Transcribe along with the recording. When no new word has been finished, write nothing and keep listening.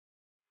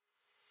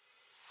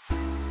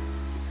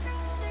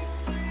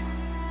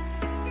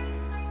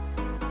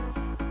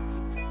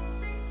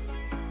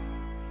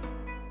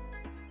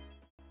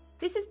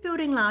This is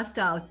Building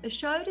Lifestyles, a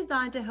show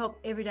designed to help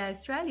everyday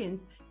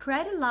Australians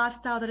create a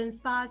lifestyle that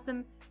inspires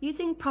them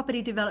using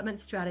property development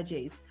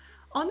strategies.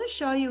 On the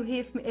show, you'll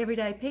hear from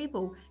everyday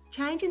people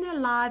changing their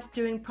lives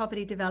doing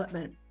property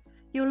development.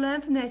 You'll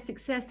learn from their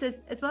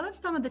successes as well as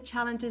some of the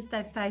challenges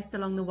they've faced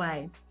along the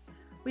way.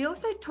 We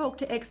also talk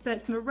to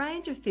experts from a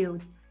range of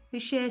fields who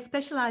share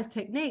specialised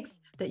techniques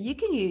that you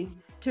can use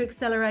to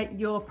accelerate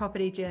your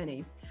property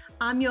journey.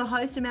 I'm your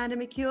host, Amanda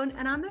McEwin,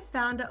 and I'm the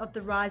founder of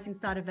the Rising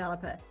Star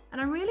Developer.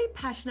 And I'm really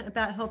passionate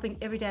about helping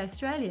everyday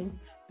Australians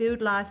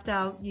build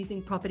lifestyle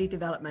using property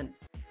development.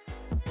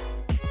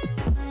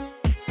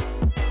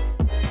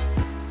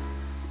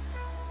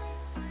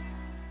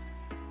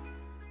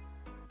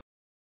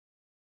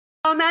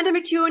 Amanda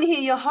McEwin here,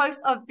 your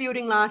host of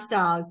Building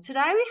Lifestyles.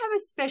 Today we have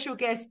a special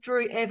guest,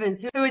 Drew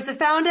Evans, who is the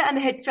founder and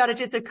the head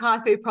strategist of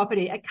Caifu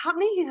Property, a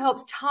company who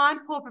helps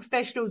time-poor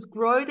professionals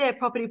grow their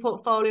property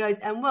portfolios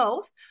and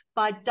wealth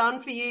by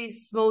done-for-you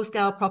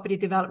small-scale property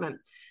development.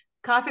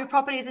 Caifu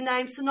Property is a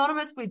name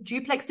synonymous with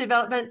Duplex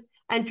developments,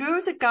 and Drew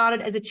is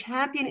regarded as a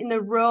champion in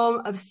the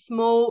realm of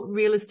small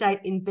real estate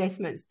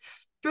investments.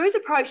 Drew's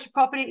approach to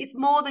property is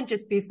more than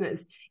just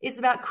business. It's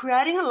about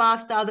creating a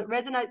lifestyle that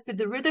resonates with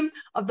the rhythm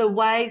of the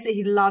waves that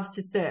he loves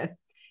to surf.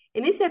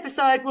 In this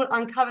episode, we'll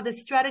uncover the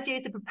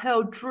strategies that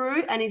propelled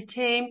Drew and his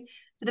team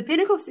to the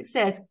pinnacle of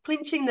success,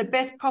 clinching the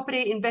Best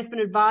Property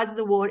Investment Advisors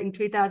Award in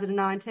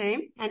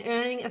 2019 and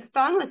earning a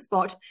finalist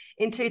spot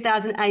in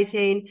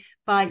 2018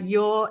 by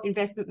Your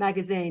Investment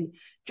magazine.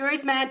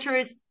 Drew's mantra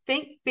is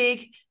think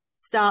big,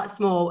 start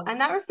small, and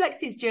that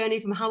reflects his journey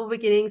from humble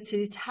beginnings to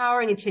his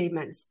towering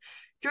achievements.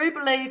 Drew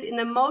believes in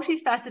the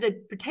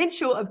multifaceted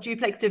potential of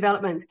duplex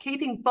developments,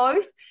 keeping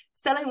both,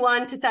 selling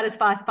one to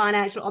satisfy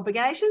financial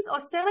obligations or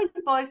selling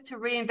both to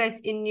reinvest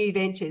in new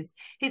ventures.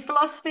 His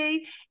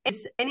philosophy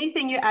is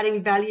anything you're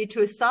adding value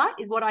to a site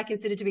is what I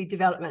consider to be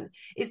development.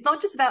 It's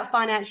not just about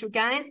financial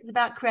gains, it's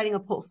about creating a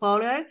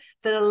portfolio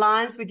that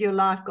aligns with your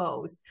life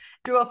goals.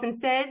 Drew often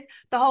says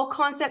the whole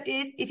concept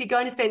is if you're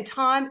going to spend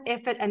time,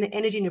 effort and the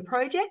energy in a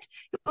project,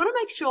 you want to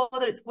make sure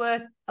that it's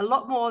worth a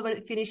lot more when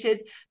it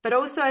finishes, but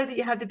also that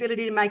you have the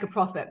ability to make a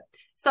profit.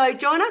 So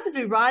join us as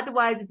we ride the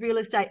waves of real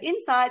estate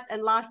insights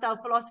and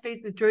lifestyle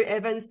philosophies with Drew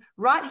Evans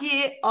right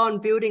here on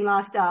Building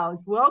Lifestyles.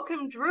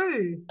 Welcome,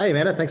 Drew. Hey,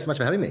 Amanda. Thanks so much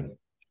for having me.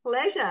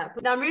 Pleasure.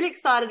 Now, I'm really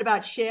excited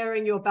about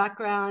sharing your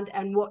background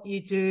and what you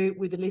do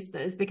with the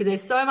listeners because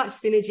there's so much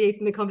synergy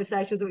from the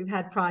conversations that we've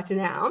had prior to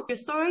now. Your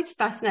story is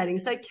fascinating.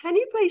 So can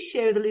you please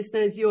share with the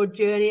listeners your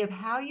journey of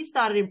how you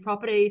started in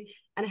property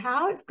and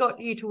how it's got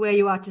you to where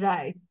you are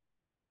today?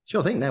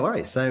 Sure thing, no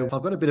worries. So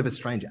I've got a bit of a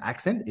strange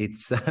accent.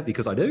 It's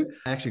because I do.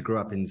 I actually grew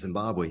up in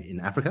Zimbabwe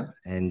in Africa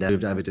and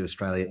moved over to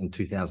Australia in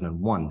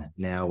 2001.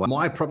 Now,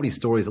 my property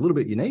story is a little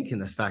bit unique in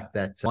the fact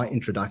that my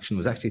introduction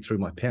was actually through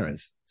my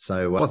parents.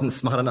 So I wasn't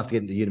smart enough to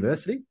get into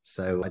university.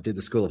 So I did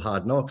the School of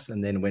Hard Knocks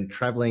and then went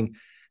traveling.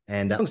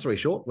 And long story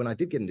short, when I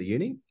did get into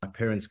uni, my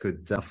parents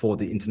could afford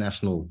the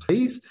international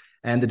fees.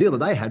 And the deal that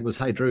they had was,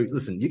 hey, Drew,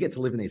 listen, you get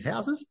to live in these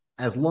houses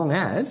as long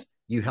as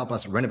you help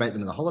us renovate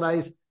them in the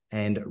holidays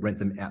and rent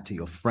them out to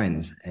your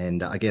friends.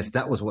 And I guess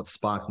that was what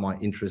sparked my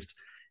interest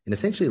in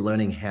essentially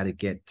learning how to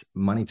get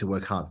money to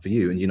work hard for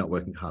you and you're not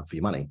working hard for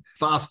your money.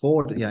 Fast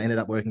forward, I ended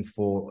up working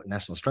for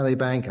National Australia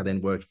Bank. I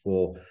then worked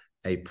for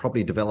a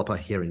property developer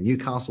here in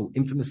Newcastle,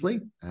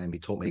 infamously, and he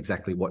taught me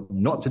exactly what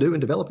not to do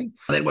in developing.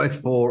 I then worked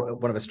for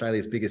one of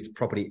Australia's biggest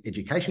property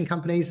education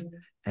companies.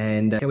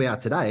 And here we are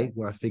today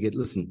where I figured,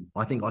 listen,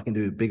 I think I can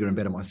do bigger and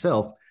better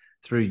myself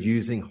through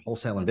using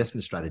wholesale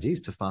investment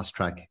strategies to fast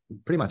track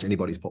pretty much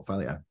anybody's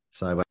portfolio.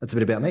 So that's a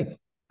bit about me.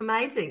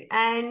 Amazing.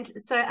 And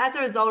so as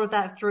a result of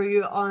that, through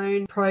your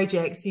own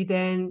projects, you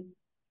then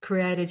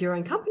created your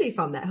own company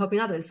from that, helping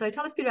others. So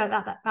tell us a bit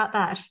about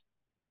that.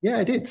 Yeah,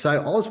 I did. So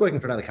I was working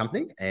for another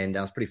company and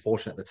I was pretty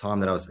fortunate at the time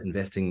that I was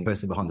investing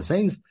personally behind the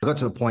scenes. I got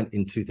to a point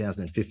in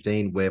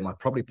 2015 where my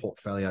property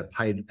portfolio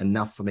paid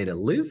enough for me to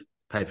live,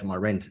 paid for my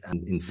rent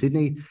in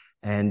Sydney.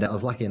 And I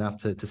was lucky enough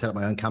to set up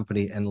my own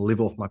company and live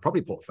off my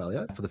property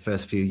portfolio for the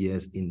first few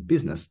years in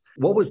business.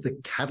 What was the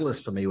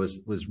catalyst for me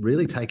was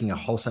really taking a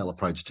wholesale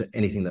approach to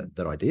anything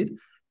that I did,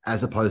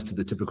 as opposed to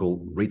the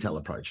typical retail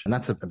approach. And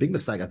that's a big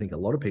mistake I think a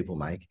lot of people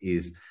make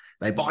is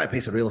they buy a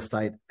piece of real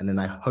estate and then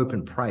they hope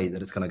and pray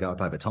that it's going to go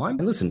up over time.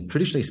 And listen,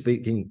 traditionally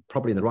speaking,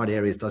 property in the right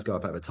areas does go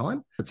up over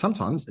time, but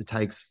sometimes it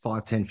takes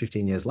 5, 10,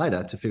 15 years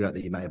later to figure out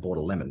that you may have bought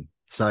a lemon.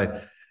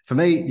 So for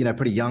me,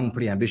 pretty young,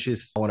 pretty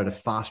ambitious, I wanted to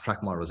fast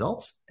track my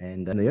results.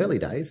 And in the early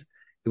days,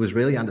 it was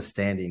really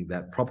understanding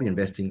that property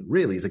investing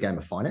really is a game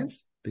of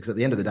finance, because at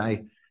the end of the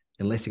day,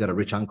 unless you've got a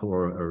rich uncle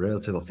or a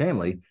relative or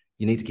family,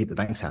 you need to keep the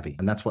banks happy.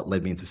 And that's what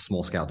led me into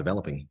small scale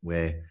developing,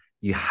 where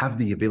you have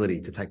the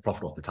ability to take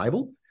profit off the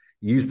table,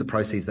 use the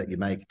proceeds that you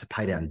make to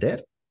pay down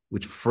debt,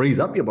 which frees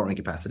up your borrowing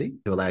capacity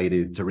to allow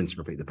you to rinse and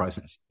repeat the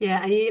process.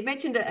 Yeah, and you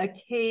mentioned a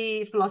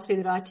key philosophy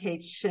that I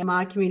teach in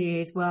my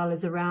community as well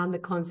is around the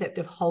concept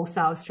of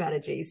wholesale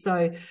strategy.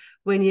 So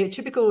when your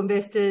typical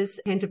investors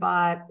tend to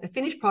buy a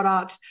finished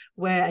product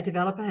where a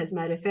developer has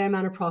made a fair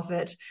amount of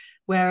profit,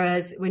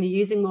 whereas when you're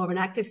using more of an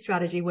active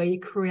strategy where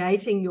you're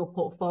creating your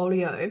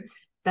portfolio,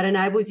 that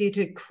enables you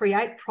to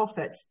create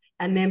profits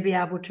and then be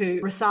able to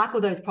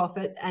recycle those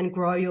profits and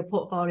grow your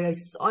portfolio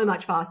so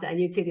much faster. And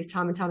you see this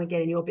time and time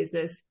again in your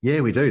business. Yeah,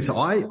 we do. So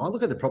I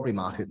look at the property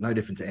market no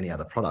different to any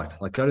other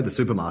product. Like go to the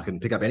supermarket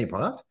and pick up any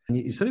product, and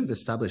you sort of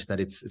establish that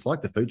it's like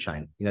the food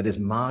chain. You know, there's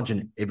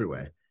margin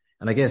everywhere.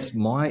 And I guess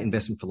my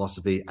investment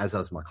philosophy, as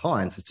does my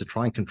clients, is to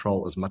try and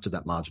control as much of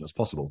that margin as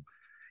possible.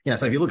 You know,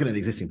 so if you're looking at an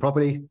existing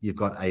property, you've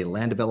got a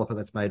land developer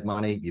that's made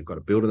money, you've got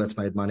a builder that's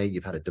made money,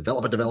 you've had a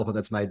developer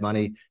that's made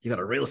money, you've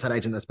got a real estate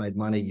agent that's made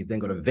money, you've then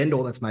got a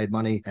vendor that's made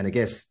money. And I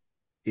guess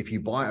if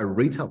you buy a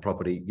retail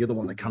property, you're the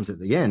one that comes at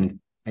the end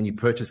and you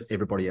purchase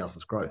everybody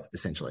else's growth,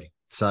 essentially.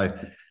 So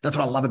that's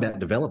what I love about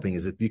developing,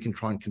 is if you can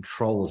try and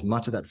control as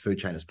much of that food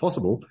chain as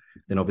possible,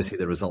 then obviously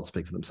the results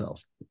speak for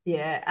themselves.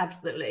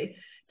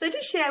 So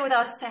just share with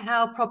us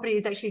how property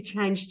has actually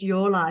changed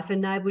your life,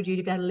 enabled you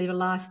to be able to live a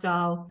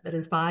lifestyle that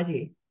inspires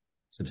you.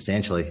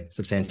 Substantially.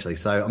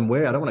 So I'm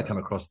aware I don't want to come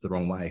across the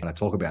wrong way when I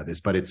talk about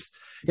this, but it's,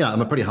 you know, I'm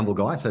a pretty humble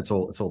guy, so it's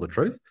all the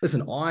truth.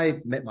 Listen, I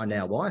met my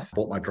now wife,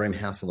 bought my dream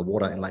house on the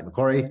water in Lake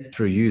Macquarie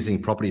through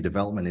using property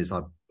development.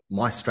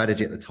 My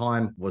strategy at the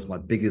time was my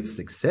biggest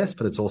success,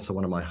 but it's also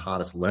one of my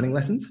hardest learning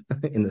lessons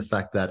in the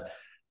fact that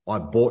I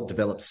bought,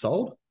 developed,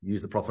 sold,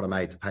 used the profit I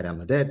made to pay down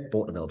the debt,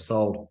 bought, developed,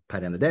 sold, pay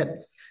down the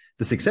debt.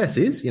 The success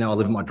is, you know, I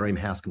live in my dream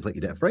house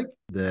completely debt free.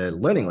 The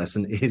learning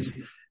lesson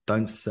is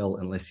don't sell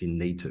unless you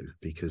need to,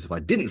 because if I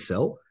didn't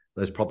sell,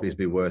 those properties would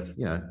be worth,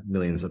 you know,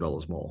 millions of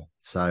dollars more.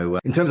 So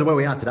in terms of where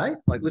we are today,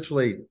 like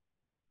literally,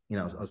 you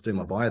know, I was doing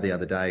my bio the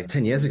other day.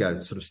 10 years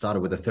ago, sort of started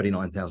with a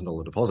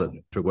 $39,000 deposit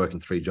through working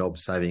 3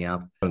 jobs, saving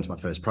up, got into my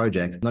first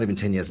project. Not even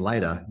 10 years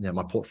later, you know,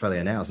 my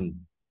portfolio now is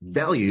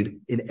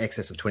valued in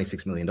excess of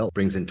 $26 million,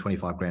 brings in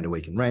 25 grand a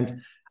week in rent.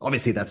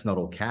 Obviously, that's not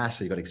all cash.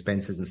 So you've got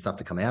expenses and stuff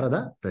to come out of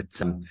that. But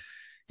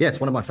yeah, it's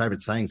one of my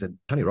favorite sayings that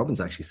Tony Robbins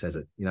actually says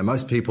it. You know,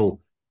 most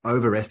people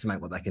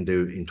overestimate what they can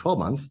do in 12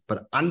 months,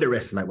 but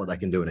underestimate what they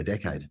can do in a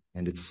decade.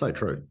 And it's so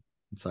true.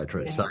 It's so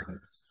true. Yeah. So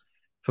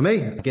for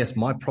me, I guess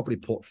my property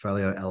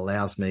portfolio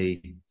allows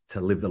me to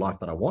live the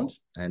life that I want.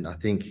 And I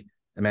think,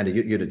 Amanda,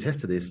 you'd attest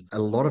to this. A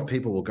lot of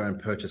people will go and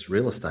purchase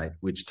real estate,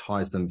 which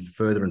ties them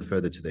further and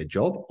further to their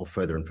job or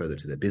further and further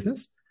to their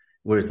business.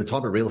 Whereas the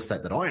type of real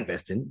estate that I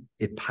invest in,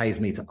 it pays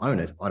me to own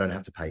it. I don't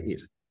have to pay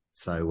it.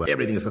 So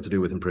everything has got to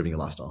do with improving your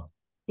lifestyle.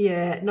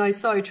 Yeah, no,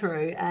 so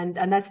true. And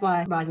that's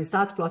why Rising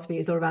Stars philosophy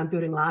is all around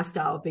building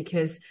lifestyle,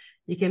 because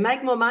you can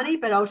make more money,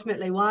 but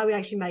ultimately why are we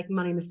actually making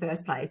money in the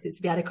first place? It's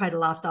to be able to create a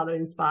lifestyle that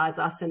inspires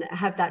us and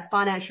have that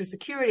financial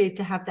security,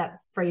 to have that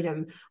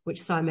freedom,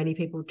 which so many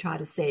people try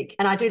to seek.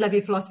 And I do love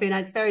your philosophy, and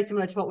it's very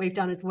similar to what we've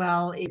done as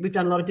well. We've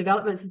done a lot of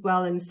developments as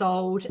well and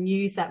sold and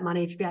used that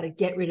money to be able to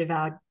get rid of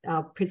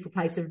our principal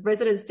place of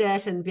residence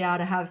debt and be able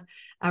to have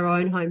our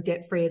own home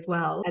debt free as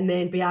well. And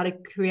then be able to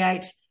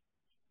create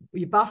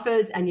your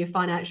buffers and your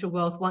financial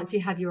wealth once you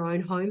have your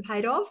own home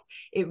paid off.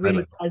 It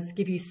really does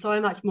give you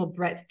so much more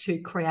breadth to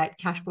create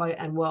cash flow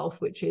and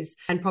wealth,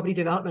 and property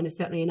development has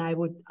certainly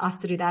enabled us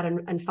to do that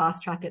and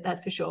fast track it,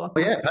 that's for sure.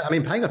 Well, yeah, I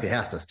mean, paying off your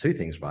house does 2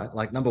 things, right?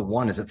 Like number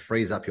one is it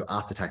frees up your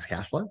after-tax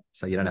cash flow,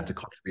 so you don't have to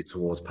contribute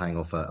towards paying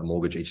off a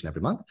mortgage each and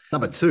every month.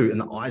 Number 2, in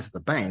the eyes of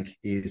the bank,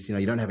 is, you know,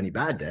 you don't have any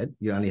bad debt,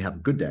 you only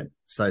have good debt.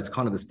 So it's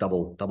kind of this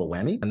double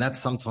whammy. And that's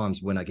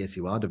sometimes when I guess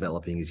you are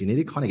developing, is you need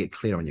to kind of get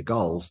clear on your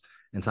goals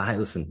and say, hey,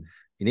 listen,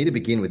 you need to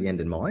begin with the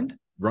end in mind.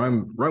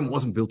 Rome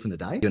wasn't built in a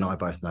day. You and I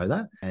both know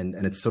that. And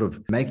it's sort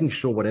of making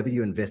sure whatever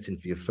you invest in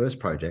for your first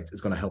project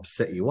is going to help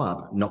set you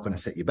up, not going to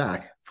set you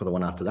back for the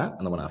one after that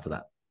and the one after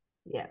that.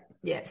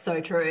 Yeah,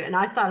 so true. And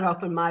I started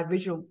off in my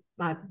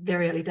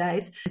very early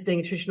days as being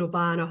a traditional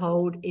buy and a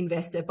hold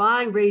investor,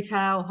 buying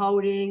retail,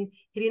 holding,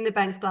 hitting the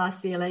bank's glass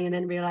ceiling, and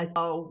then realized,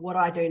 oh, what do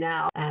I do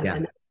now? And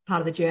that's part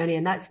of the journey.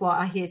 And that's why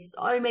I hear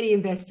so many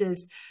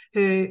investors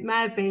who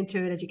may have been to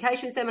an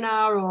education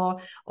seminar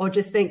or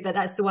just think that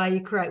that's the way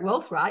you create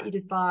wealth, right? You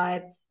just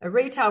buy a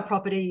retail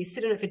property, you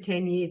sit in it for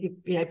 10 years,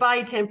 you buy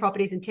your 10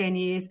 properties in 10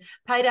 years,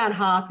 pay down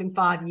half in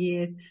 5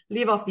 years,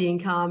 live off the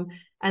income.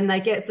 And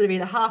they get sort of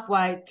either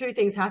halfway, 2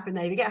 things happen.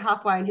 They either get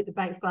halfway and hit the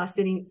bank's glass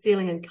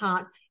ceiling and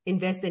can't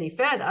invest any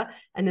further.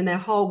 And then their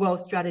whole wealth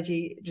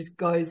strategy just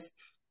goes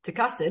to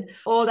custard,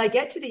 or they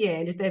get to the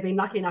end if they've been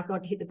lucky enough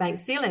not to hit the bank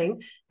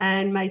ceiling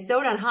and may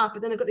sell down half,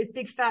 but then they've got this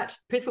big fat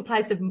principal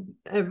place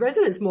of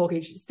residence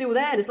mortgage still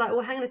there. And it's like,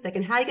 well, hang on a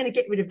second, how are you going to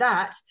get rid of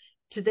that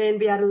to then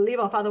be able to live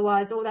off?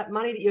 Otherwise, all that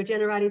money that you're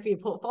generating for your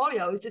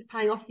portfolio is just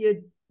paying off your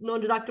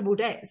non-deductible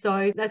debt.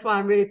 So that's why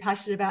I'm really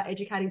passionate about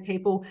educating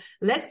people.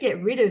 Let's get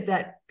rid of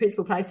that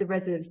principal place of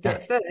residence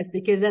debt first,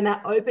 because then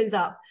that opens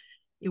up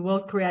your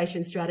wealth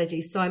creation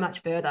strategy so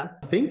much further.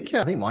 I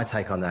think my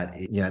take on that,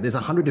 there's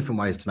 100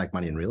 different ways to make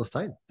money in real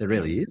estate. There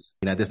really is.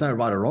 There's no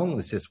right or wrong.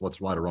 It's just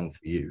what's right or wrong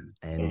for you.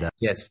 And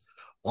yes,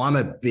 I'm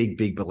a big,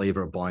 big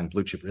believer of buying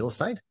blue chip real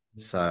estate.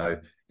 So,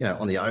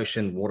 on the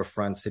ocean,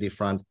 waterfront, city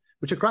front,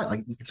 which are great.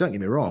 Like, don't get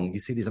me wrong, you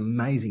see these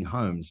amazing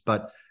homes,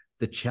 but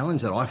the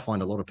challenge that I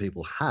find a lot of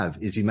people have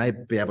is you may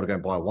be able to go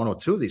and buy one or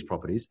two of these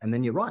properties, and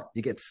then you're right,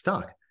 you get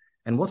stuck.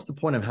 And what's the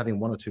point of having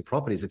one or two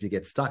properties if you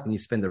get stuck and you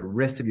spend the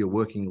rest of your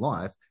working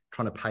life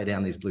trying to pay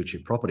down these blue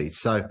chip properties?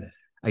 So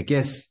I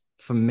guess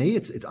for me,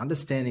 it's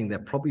understanding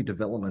that property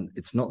development,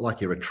 it's not like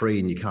you're a tree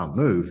and you can't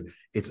move.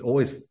 It's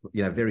always,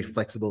 very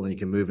flexible, and you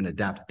can move and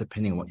adapt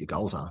depending on what your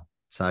goals are.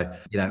 So,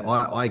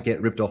 I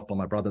get ripped off by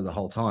my brother the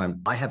whole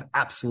time. I have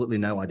absolutely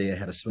no idea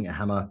how to swing a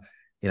hammer.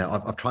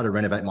 I've tried to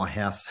renovate my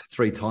house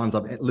 3 times.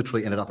 I've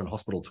literally ended up in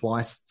hospital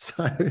twice.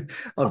 So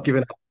I've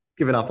given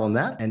up on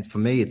that. And for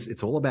me,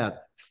 it's all about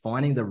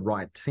finding the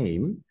right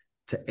team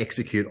to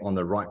execute on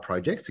the right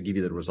projects to give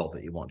you the result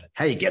that you want.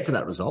 How you get to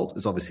that result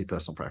is obviously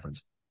personal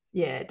preference.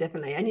 Yeah,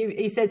 definitely. And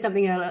you said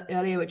something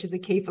earlier, which is a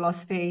key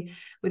philosophy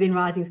within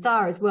Rising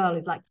Star as well,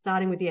 is like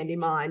starting with the end in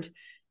mind.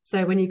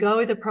 So when you go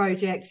with a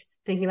project,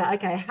 thinking about,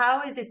 okay,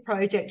 how is this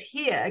project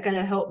here going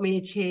to help me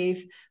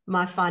achieve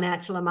my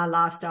financial and my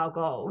lifestyle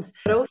goals?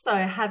 But also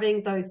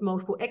having those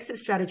multiple exit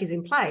strategies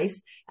in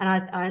place. And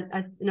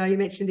I know you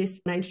mentioned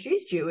this when I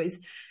introduced you, is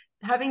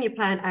having your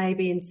plan A,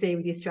 B, and C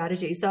with your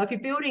strategy. So if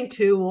you're building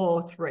 2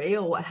 or 3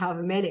 or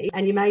however many,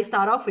 and you may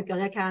start off with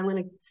going, okay, I'm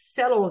going to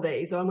sell all of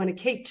these, or I'm going to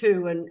keep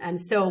 2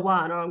 and sell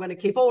 1, or I'm going to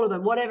keep all of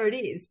them, whatever it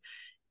is,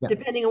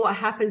 depending on what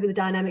happens with the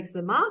dynamics of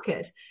the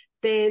market,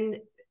 then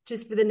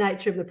just for the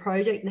nature of the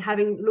project and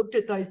having looked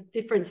at those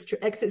different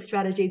exit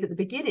strategies at the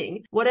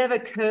beginning, whatever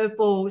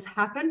curveballs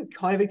happen,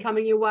 COVID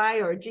coming your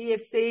way, or a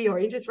GFC, or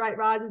interest rate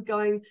rises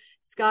going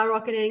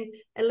skyrocketing,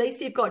 at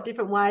least you've got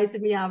different ways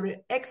of being able to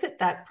exit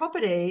that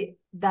property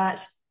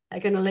that are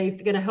going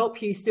to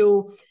help you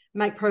still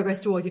make progress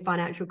towards your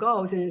financial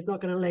goals, and it's not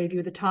going to leave you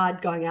with the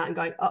tide going out and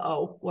going,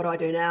 uh-oh, what do I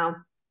do now?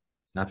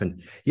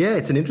 Happened. Yeah,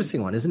 it's an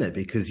interesting one, isn't it?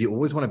 Because you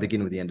always want to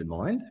begin with the end in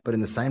mind, but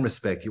in the same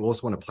respect, you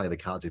also want to play the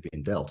cards you've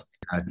been dealt.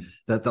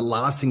 That the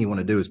last thing you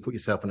want to do is put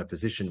yourself in a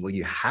position where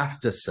you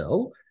have to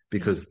sell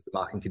because the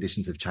market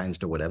conditions have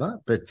changed or whatever.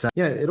 But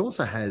it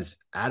also has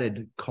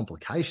added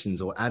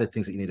complications or added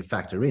things that you need to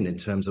factor in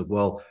terms of,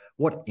 well,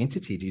 what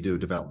entity do you do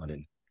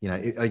development in?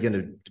 Are you going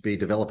to be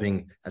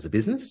developing as a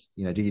business?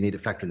 Do you need to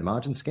factor in the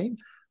margin scheme?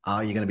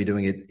 Are you going to be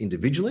doing it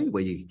individually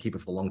where you keep it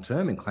for the long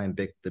term and claim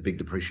back the big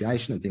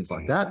depreciation and things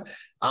like that?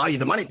 Are you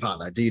the money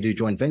partner? Do you do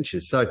joint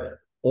ventures? So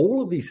all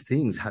of these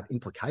things have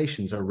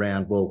implications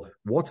around, well,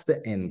 what's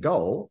the end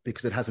goal?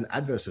 Because it has an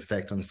adverse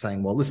effect on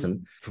saying, well,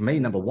 listen, for me,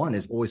 number one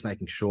is always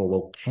making sure,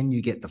 well, can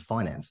you get the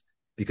finance?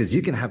 Because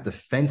you can have the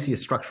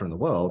fanciest structure in the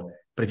world,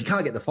 but if you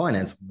can't get the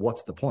finance,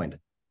 what's the point?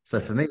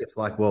 So for me, it's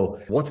like,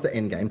 well, what's the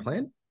end game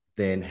plan?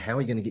 Then how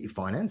are you going to get your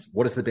finance?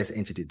 What is the best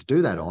entity to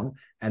do that on?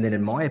 And then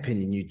in my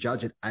opinion, you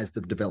judge it as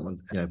the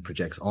development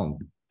projects on.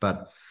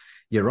 But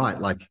you're right.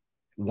 Like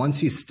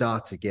once you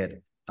start to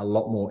get a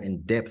lot more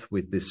in depth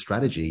with this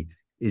strategy,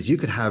 is you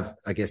could have,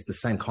 I guess, the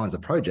same kinds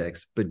of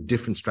projects, but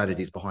different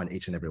strategies behind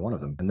each and every one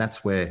of them. And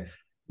that's where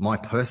my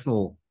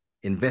personal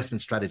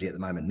investment strategy at the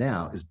moment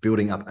now is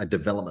building up a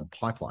development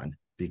pipeline,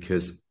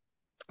 because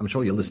I'm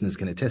sure your listeners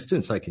can attest to,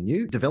 and so can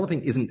you.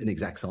 Developing isn't an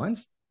exact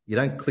science. You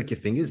don't click your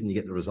fingers and you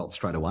get the results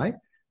straight away.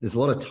 There's a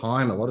lot of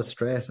time, a lot of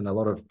stress, and a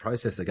lot of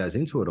process that goes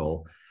into it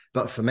all.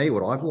 But for me,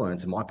 what I've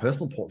learned in my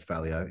personal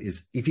portfolio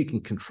is if you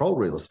can control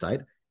real estate,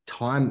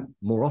 time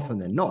more often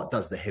than not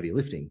does the heavy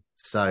lifting.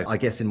 So I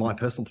guess in my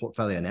personal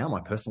portfolio now,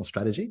 my personal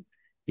strategy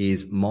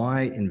is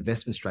my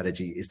investment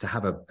strategy is to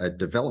have a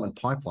development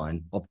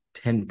pipeline of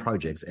 10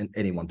 projects at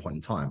any one point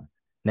in time.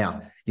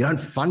 Now, you don't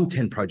fund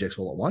 10 projects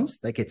all at once.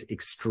 That gets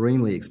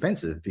extremely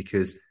expensive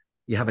because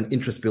you have an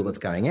interest bill that's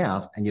going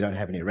out and you don't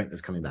have any rent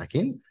that's coming back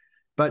in.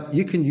 But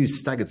you can use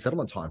staggered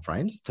settlement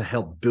timeframes to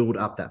help build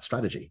up that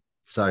strategy.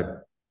 So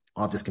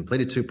I've just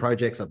completed 2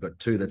 projects. I've got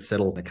 2 that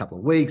settled in a couple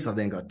of weeks. I've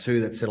then got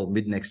 2 that settled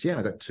mid next year.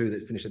 And I've got 2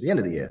 that finish at the end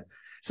of the year.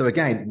 So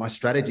again, my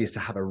strategy is to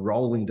have a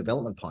rolling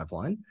development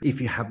pipeline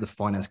if you have the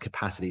finance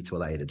capacity to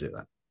allow you to do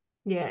that.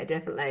 Yeah,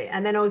 definitely.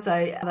 And then also,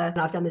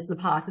 I've done this in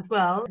the past as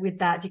well. With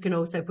that, you can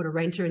also put a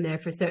renter in there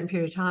for a certain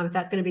period of time. If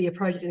that's going to be your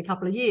project in a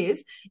couple of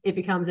years, it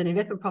becomes an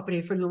investment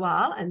property for a little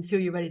while until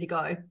you're ready to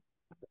go.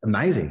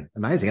 Amazing.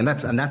 And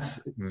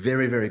that's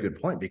very, very good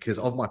point, because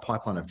of my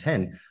pipeline of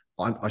 10,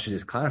 I should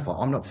just clarify,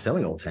 I'm not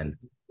selling all 10.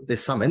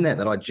 There's some in there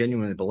that I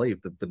genuinely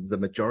believe that the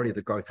majority of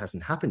the growth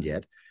hasn't happened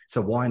yet.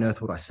 So why on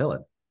earth would I sell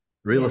it?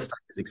 Real estate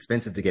is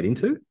expensive to get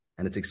into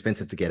and it's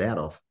expensive to get out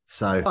of.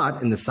 So,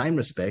 but in the same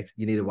respect,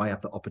 you need to weigh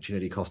up the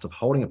opportunity cost of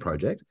holding a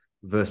project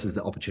versus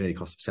the opportunity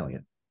cost of selling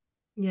it.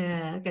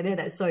 Yeah, okay,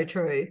 that's so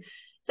true.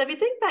 So if you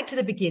think back to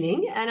the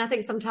beginning, and I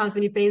think sometimes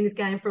when you've been in this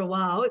game for a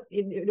while,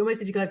 it almost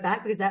need to go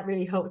back because that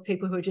really helps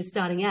people who are just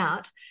starting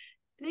out.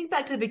 Think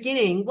back to the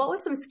beginning. What were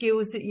some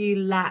skills that you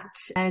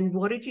lacked and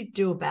what did you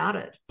do about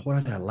it?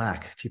 What did I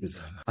lack?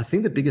 Jeepers. I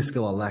think the biggest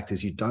skill I lacked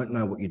is you don't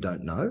know what you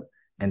don't know.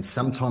 And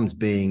sometimes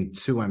being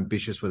too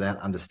ambitious without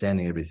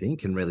understanding everything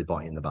can really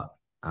bite you in the butt.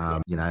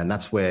 And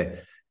that's where,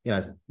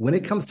 when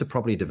it comes to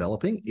property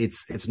developing,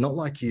 it's not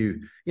like you're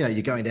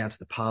going down to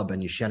the pub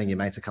and you're shouting your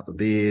mates a couple of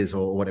beers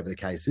or whatever the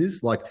case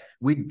is. Like,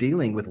 we're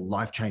dealing with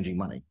life-changing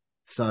money.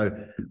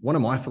 So one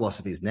of my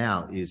philosophies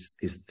now is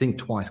think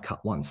twice, cut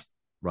once,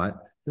 right?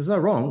 There's no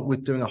wrong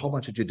with doing a whole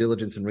bunch of due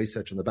diligence and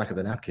research on the back of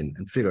a napkin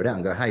and figure it out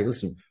and go, hey,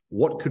 listen,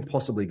 what could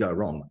possibly go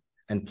wrong?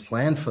 And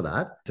plan for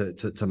that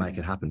to make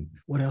it happen.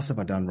 What else have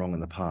I done wrong in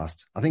the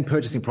past? I think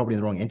purchasing property in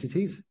the wrong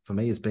entities for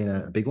me has been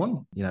a big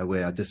one,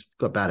 where I just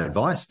got bad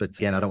advice, but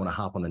again, I don't want to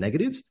harp on the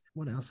negatives.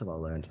 What else have I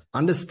learned?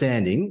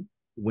 Understanding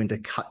when to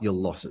cut your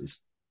losses.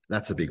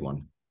 That's a big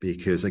one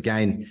because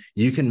again,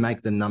 you can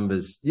make the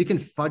numbers, you can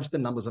fudge the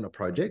numbers on a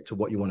project to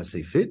what you want to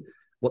see fit.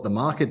 What the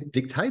market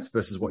dictates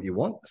versus what you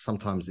want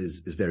sometimes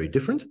is very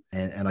different.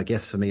 And I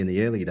guess for me in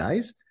the early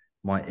days,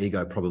 my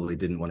ego probably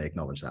didn't want to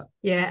acknowledge that.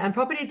 Yeah, and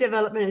property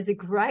development is a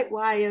great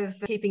way of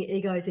keeping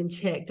egos in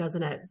check,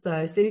 doesn't it? So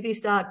as soon as you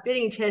start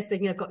bidding your chest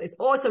thinking, I've got this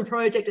awesome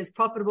project, it's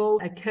profitable,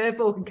 a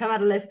curveball can come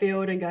out of left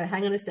field and go,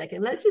 hang on a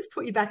second, let's just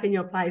put you back in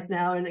your place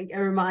now and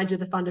remind you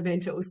of the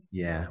fundamentals.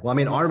 Yeah. Well, I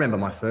mean, I remember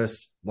one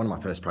of my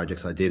first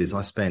projects I did is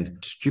I spent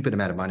a stupid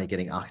amount of money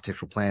getting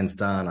architectural plans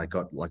done. I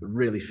got like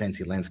really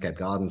fancy landscape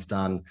gardens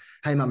done.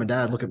 Hey, mum and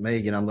dad, look at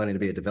me. I'm learning to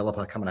be a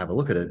developer. Come and have a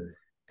look at it.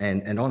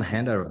 And on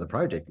handover of the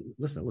project,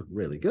 listen, it looked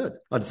really good.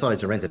 I decided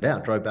to rent it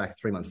out, drove back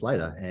 3 months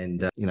later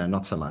and,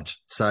 not so much.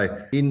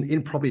 So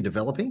in property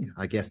developing,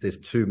 I guess there's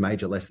two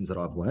major lessons that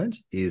I've learned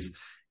is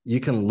you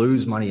can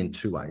lose money in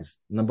two ways.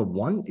 Number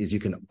one is you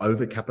can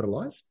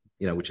overcapitalize,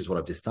 which is what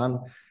I've just done,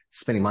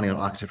 spending money on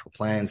architectural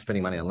plans,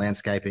 spending money on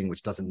landscaping,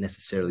 which doesn't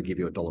necessarily give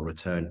you a dollar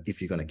return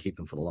if you're going to keep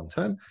them for the long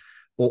term.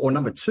 Or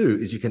number two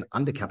is you can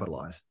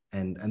undercapitalize.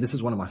 And this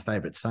is one of my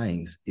favorite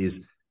sayings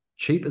is,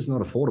 cheap is not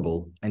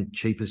affordable and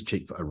cheap is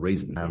cheap for a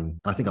reason.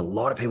 I think a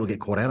lot of people get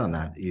caught out on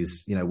that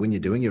is, when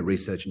you're doing your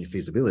research and your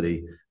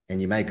feasibility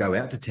and you may go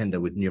out to tender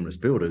with numerous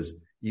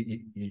builders, you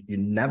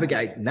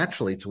navigate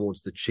naturally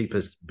towards the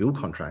cheapest build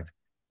contract.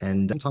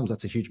 And sometimes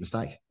that's a huge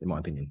mistake, in my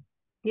opinion.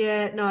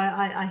 Yeah, no,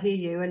 I hear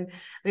you. And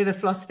we have a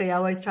philosophy. I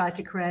always try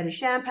to create a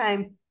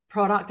champagne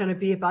product on a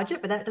beer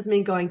budget, but that doesn't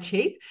mean going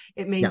cheap.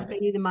 It means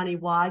spending the money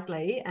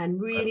wisely and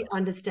really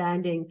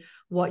understanding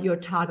what your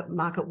target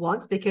market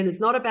wants, because it's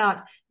not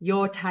about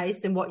your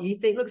taste and what you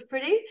think looks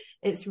pretty.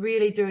 It's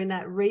really doing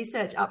that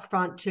research up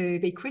front to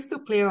be crystal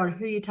clear on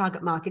who your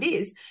target market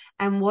is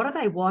and what do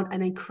they want,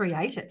 and then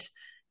create it.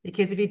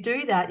 Because if you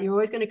do that, you're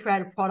always going to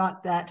create a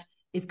product that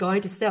is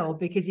going to sell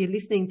because you're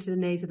listening to the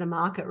needs of the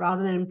market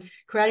rather than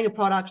creating a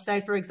product.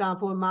 Say, for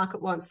example, a market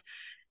wants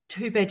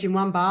 2-bedroom,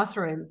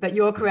 1-bathroom, but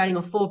you're creating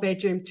a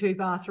 4-bedroom,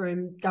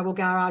 2-bathroom, double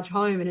garage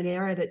home in an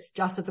area that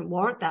just doesn't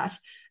warrant that.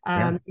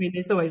 I mean,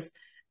 there's always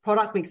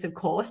product mix, of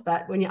course,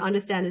 but when you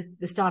understand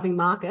the starving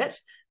market,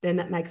 then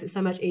that makes it so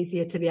much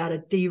easier to be able to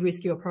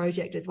de-risk your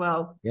project as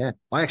well. Yeah.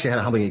 I actually had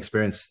a humbling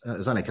experience. It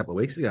was only a couple of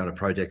weeks ago on a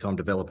project I'm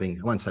developing.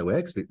 I won't say where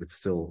because it's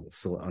still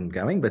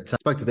ongoing, but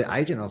spoke to the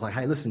agent. I was like,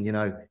 hey, listen,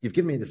 you've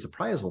given me this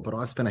appraisal, but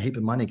I've spent a heap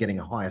of money getting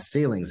higher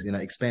ceilings,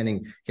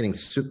 expanding, getting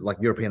like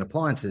European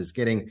appliances,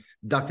 getting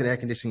ducted air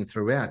conditioning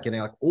throughout,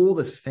 getting like all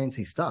this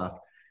fancy stuff.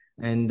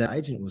 And the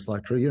agent was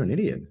like, Drew, you're an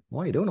idiot.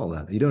 Why are you doing all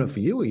that? Are you doing it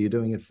for you or are you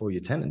doing it for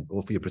your tenant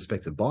or for your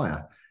prospective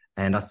buyer?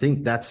 And I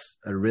think that's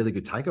a really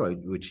good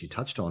takeaway, which you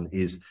touched on,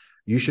 is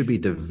you should be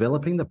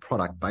developing the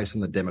product based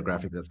on the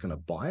demographic that's going to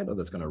buy it or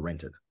that's going to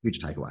rent it. Huge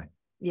takeaway.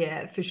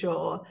 Yeah, for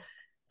sure.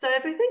 So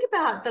if we think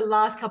about the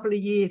last couple of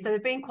years, so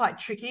they've been quite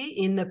tricky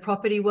in the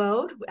property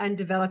world and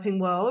developing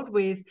world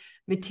with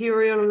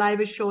material and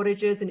labour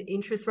shortages and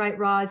interest rate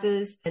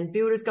rises and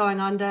builders going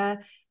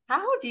under. How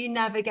have you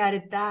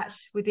navigated that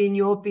within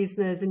your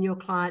business and your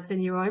clients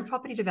and your own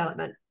property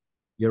development?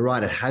 You're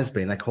right. It has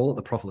been. They call it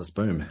the profitless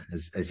boom,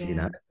 as you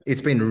know.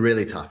 It's been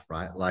really tough,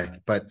 right?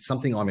 But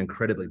something I'm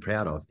incredibly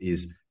proud of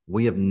is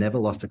we have never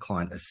lost a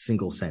client a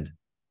single cent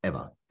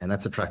ever. And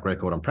that's a track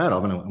record I'm proud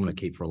of and I'm going to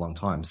keep for a long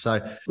time.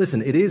 So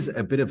listen, it is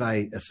a bit of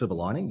a silver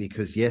lining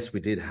because yes, we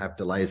did have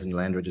delays in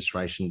land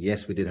registration.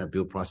 Yes, we did have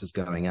build prices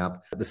going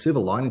up. The silver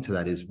lining to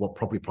that is what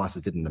property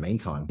prices did in the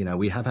meantime.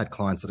 We have had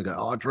clients that go,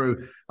 oh,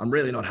 Drew, I'm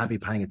really not happy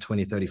paying a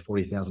 $20,000,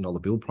 $30,000,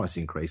 $40,000 build price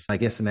increase. I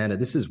guess, Amanda,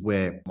 this is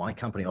where my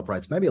company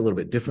operates maybe a little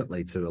bit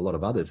differently to a lot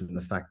of others in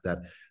the fact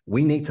that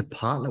we need to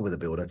partner with a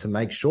builder to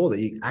make sure that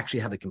you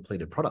actually have a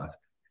completed product.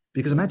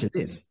 Because imagine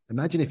this,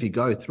 imagine if you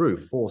go through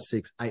 4,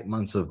 6, 8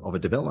 months of a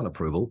development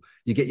approval,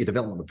 you get your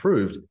development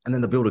approved and then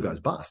the builder goes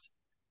bust,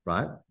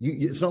 right?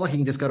 It's not like you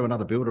can just go to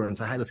another builder and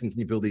say, hey, listen, can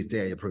you build these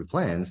DA approved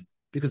plans?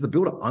 Because the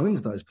builder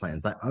owns those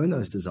plans, they own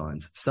those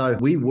designs. So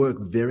we work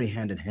very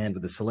hand in hand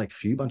with a select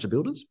few bunch of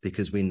builders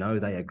because we know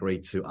they agree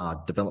to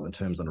our development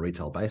terms on a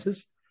retail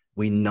basis.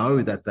 We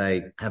know that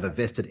they have a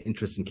vested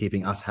interest in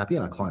keeping us happy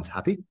and our clients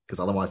happy, because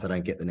otherwise they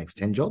don't get the next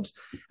 10 jobs.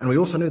 And we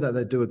also know that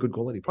they do a good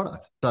quality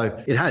product.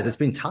 So it's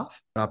been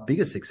tough. Our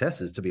biggest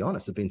successes, to be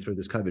honest, have been through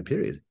this COVID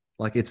period.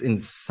 Like, it's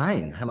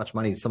insane how much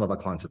money some of our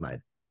clients have made.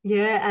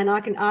 Yeah, and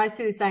I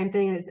see the same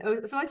thing.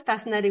 It's always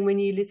fascinating when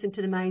you listen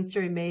to the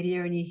mainstream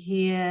media and you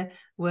hear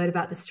word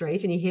about the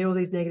street and you hear all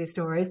these negative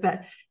stories.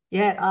 But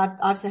yeah,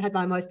 I've had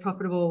my most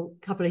profitable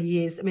couple of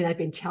years. I mean, they've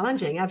been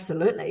challenging,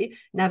 absolutely,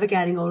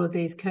 navigating all of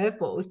these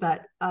curveballs,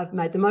 but I've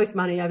made the most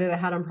money I've ever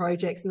had on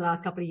projects in the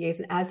last couple of years,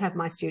 and as have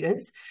my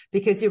students,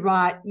 because you're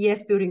right.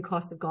 Yes, building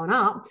costs have gone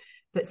up,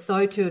 but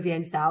so too have the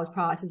end sales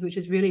prices, which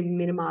has really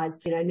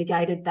minimized,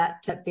 negated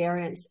that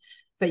variance.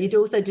 But you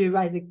also do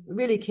raise a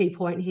really key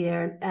point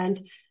here.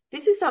 And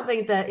this is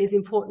something that is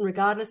important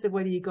regardless of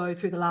whether you go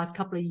through the last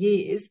couple of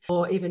years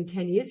or even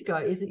 10 years ago,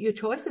 is that your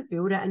choice of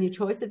builder and your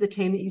choice of the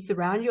team that you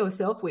surround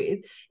yourself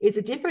with is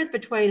the difference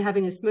between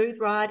having a smooth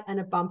ride and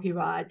a bumpy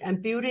ride.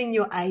 And building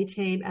your A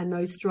team and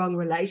those strong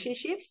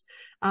relationships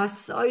are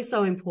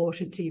so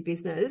important to your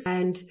business,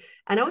 and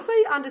also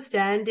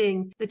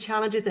understanding the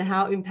challenges and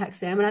how it impacts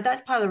them. And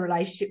that's part of the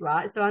relationship,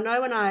 right? So I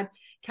know when I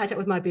catch up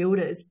with my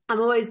builders, I'm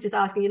always just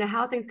asking,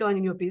 how are things going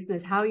in your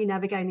business? How are you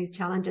navigating these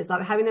challenges?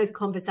 Like having those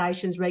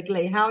conversations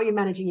regularly. How are you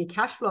managing your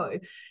cash flow?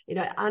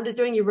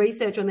 Doing your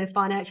research on their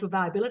financial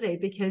viability,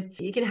 because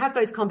you can have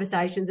those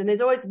conversations and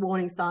there's always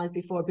warning signs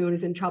before a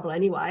builder's in trouble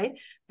anyway,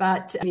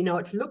 but you know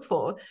what to look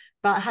for.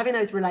 But having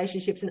those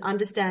relationships and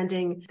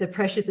understanding the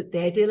pressures that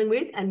they're dealing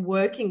with and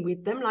working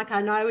with them. Like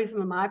I know with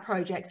some of my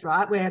projects,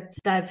 right, where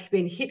they've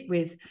been hit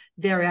with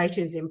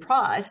variations in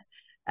price,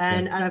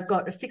 and I've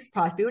got a fixed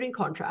price building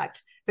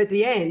contract. But at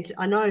the end,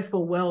 I know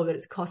full well that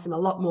it's cost them a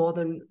lot more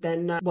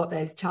than what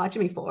they're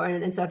charging me for.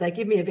 And so if they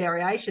give me a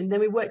variation,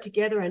 then we work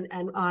together and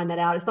iron that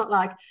out. It's not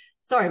like,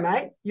 sorry,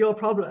 mate, your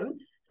problem.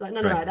 It's like,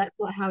 no, that's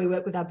not how we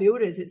work with our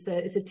builders. It's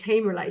a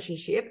team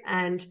relationship,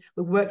 and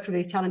we work through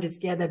these challenges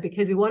together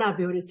because we want our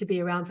builders to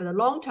be around for the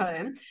long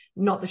term,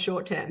 not the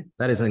short term.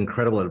 That is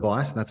incredible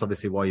advice. And that's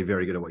obviously why you're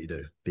very good at what you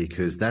do,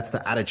 because that's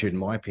the attitude, in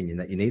my opinion,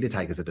 that you need to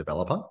take as a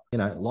developer.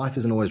 Life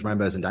isn't always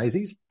rainbows and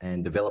daisies,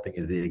 and developing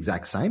is the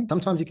exact same.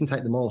 Sometimes you can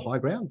take the moral high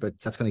ground, but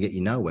that's going to get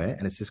you nowhere.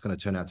 And it's just going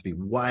to turn out to be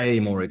way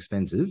more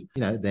expensive,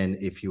 than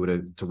if you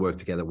were to work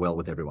together well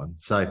with everyone.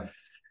 So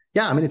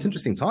yeah, I mean, it's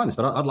interesting times,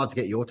 but I'd love to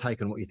get your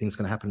take on what you think is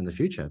going to happen in the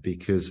future,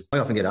 because I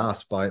often get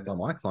asked by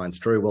my clients,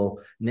 Drew, well,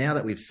 now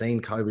that we've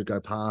seen COVID go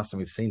past and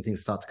we've seen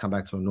things start to come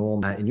back to a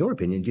norm, in your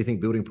opinion, do you think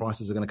building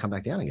prices are going to come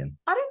back down again?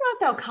 I don't know if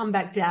they'll come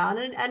back down,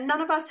 and none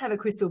of us have a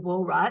crystal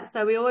ball, right?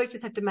 So we always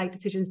just have to make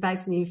decisions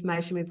based on the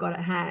information we've got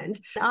at hand.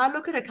 I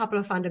look at a couple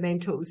of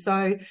fundamentals.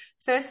 So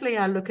firstly,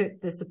 I look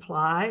at the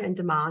supply and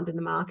demand in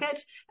the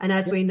market. And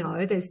as we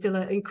know, there's still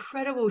an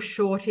incredible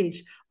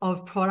shortage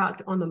of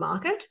product on the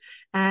market.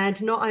 And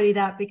not only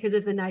that, because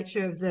of the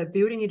nature of the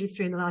building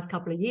industry in the last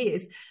couple of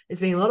years, there's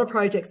been a lot of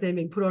projects that have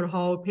been put on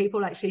hold,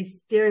 people actually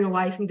steering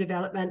away from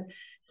development.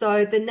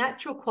 So the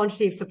natural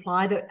quantity of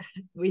supply that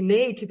we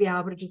need to be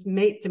able to just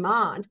meet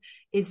demand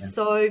is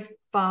so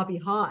far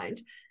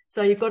behind.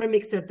 So you've got a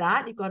mix of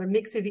that. You've got a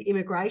mix of the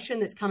immigration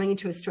that's coming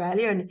into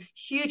Australia, and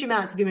huge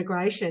amounts of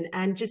immigration,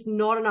 and just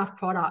not enough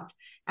product.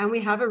 And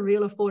we have a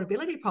real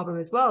affordability problem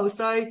as well.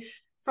 So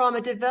from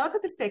a developer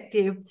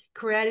perspective,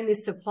 creating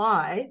this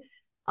supply,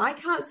 I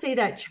can't see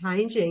that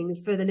changing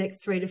for the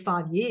next 3 to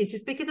 5 years,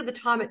 just because of the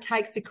time it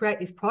takes to create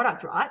this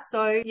product, right?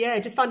 So yeah,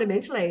 just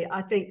fundamentally,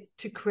 I think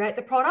to create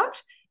the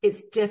product,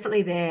 it's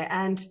definitely there.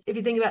 And if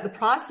you think about the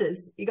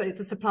prices, you've got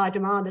the supply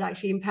demand that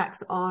actually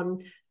impacts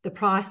on the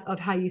price of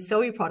how you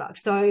sell your product.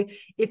 So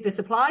if the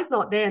supply is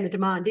not there and the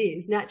demand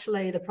is,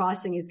 naturally the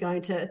pricing is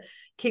going to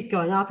keep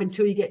going up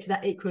until you get to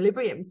that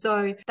equilibrium.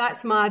 So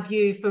that's my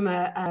view from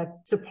a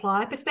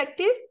supply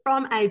perspective.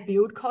 From a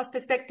build cost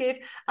perspective,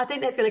 I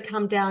think that's going to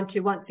come down to,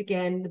 once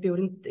again, the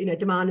building,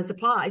 demand and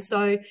supply.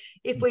 So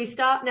if we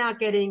start now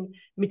getting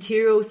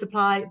material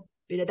supply,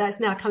 that's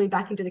now coming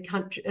back into the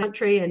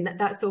country, and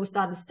that's all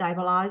started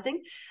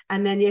stabilizing.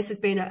 And then, yes, there's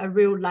been a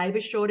real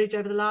labor shortage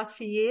over the last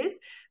few years,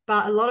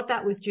 but a lot of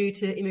that was due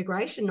to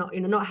immigration,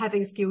 not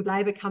having skilled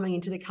labor coming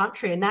into the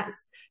country. And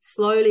that's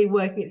slowly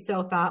working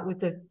itself out with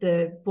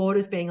the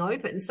borders being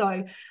open.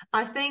 So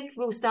I think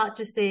we'll start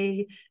to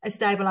see a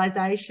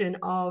stabilization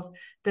of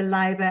the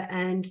labor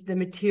and the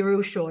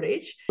material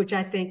shortage, which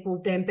I think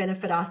will then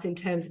benefit us in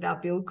terms of our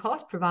build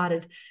cost,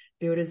 provided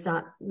builders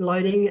aren't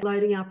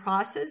loading our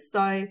prices. So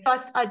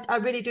I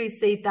really do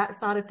see that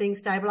side of things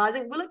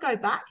stabilizing. Will it go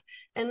back?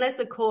 Unless,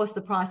 of course,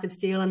 the price of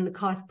steel and the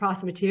price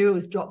of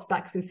materials drops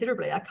back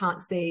considerably. I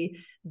can't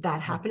see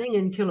that happening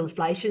until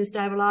inflation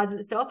stabilizes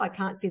itself. I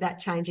can't see that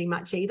changing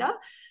much either.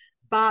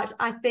 But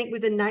I think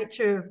with the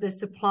nature of the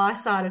supply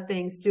side of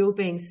things still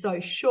being so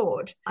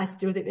short, I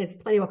still think there's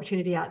plenty of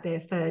opportunity out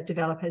there for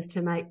developers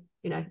to make,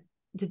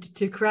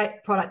 to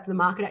create product the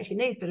market actually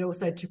needs, but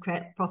also to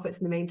create profits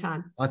in the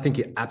meantime? I think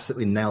you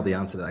absolutely nailed the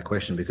answer to that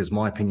question, because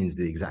my opinion is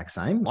the exact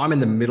same. I'm in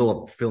the middle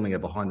of filming a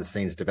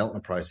behind-the-scenes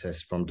development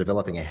process from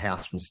developing a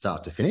house from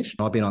start to finish.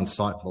 I've been on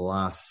site for the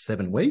last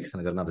 7 weeks,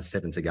 and I've got another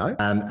 7 to go.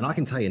 And I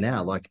can tell you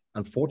now, like,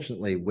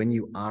 unfortunately, when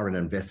you are an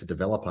investor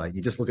developer,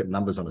 you just look at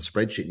numbers on a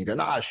spreadsheet and you go,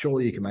 nah,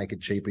 surely you can make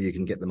it cheaper, you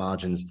can get the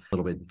margins a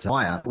little bit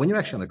higher. When you're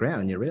actually on the ground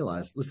and you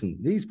realize, listen,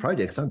 these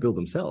projects don't build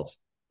themselves.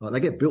 Like, they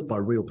get built by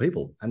real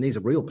people, and these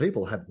real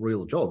people have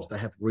real jobs. They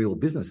have real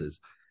businesses.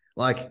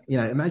 Like,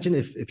 imagine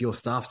if your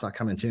staff start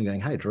coming to you and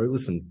going, hey, Drew,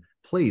 listen,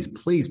 please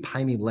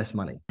pay me less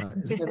money.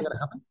 Is it never going to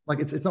happen? Like,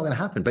 it's not going to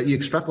happen. But you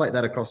extrapolate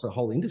that across the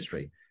whole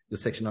industry, your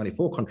Section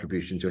 94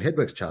 contributions, your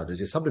headworks charges,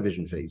 your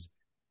subdivision fees,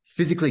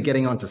 physically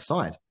getting onto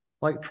site.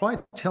 Like, try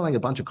telling a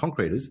bunch of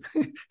concreters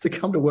to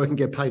come to work and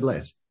get paid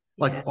less.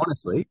 Like,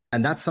 honestly,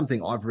 and that's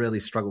something I've really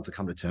struggled to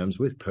come to terms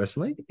with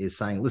personally, is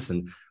saying,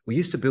 listen, we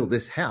used to build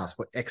this house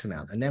for X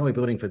amount, and now we're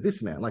building for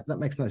this amount. Like, that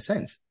makes no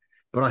sense.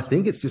 But I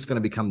think it's just going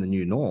to become the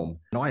new norm.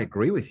 And I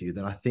agree with you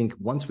that I think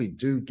once we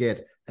do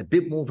get a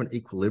bit more of an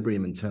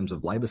equilibrium in terms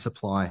of labor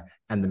supply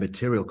and the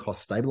material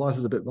cost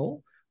stabilizes a bit more,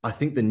 I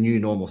think the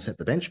new norm will set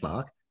the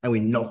benchmark, and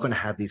we're not going to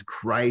have these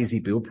crazy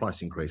build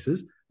price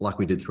increases like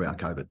we did throughout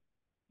COVID.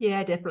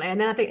 Yeah, definitely.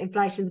 And then I think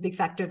inflation is a big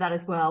factor of that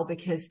as well,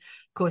 because,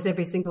 of course,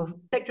 every single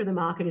sector of the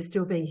market is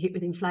still being hit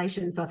with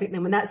inflation. So I think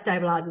then when that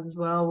stabilises as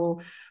well,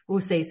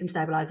 we'll see some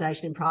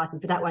stabilisation in prices,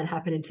 but that won't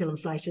happen until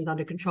inflation's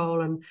under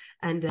control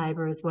and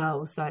labour as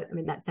well. So, I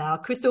mean, that's our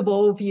crystal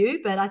ball view,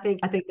 but I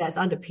think that's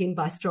underpinned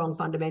by strong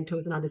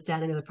fundamentals and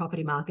understanding of the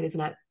property market, isn't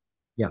it?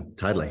 Yeah,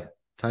 totally.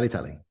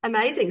 Totally.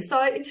 Amazing.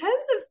 So in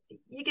terms of,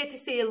 you get to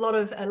see a lot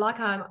of, like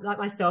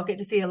myself, get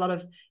to see a lot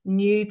of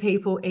new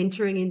people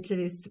entering into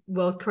this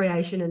wealth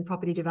creation and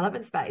property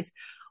development space.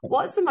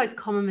 What's the most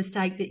common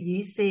mistake that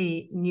you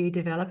see new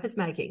developers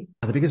making?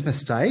 The biggest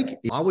mistake,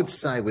 I would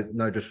say, with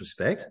no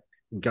disrespect,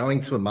 going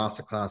to a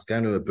masterclass,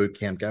 going to a boot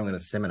camp, going to a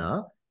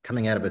seminar,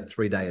 coming out of a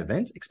 3-day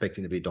event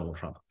expecting to be Donald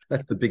Trump.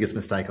 That's the biggest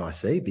mistake I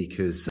see,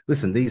 because,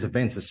 listen, these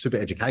events are super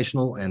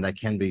educational and they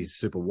can be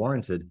super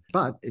warranted,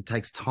 but it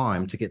takes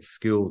time to get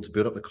skilled, to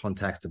build up the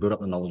contacts, to build up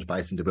the knowledge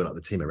base, and to build up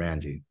the team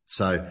around you.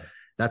 So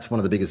that's one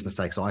of the biggest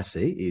mistakes I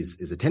see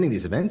is attending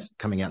these events,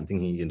 coming out and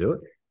thinking you can do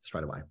it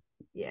straight away.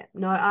 Yeah,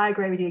 no, I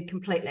agree with you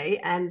completely.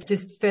 And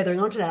just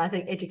furthering on to that, I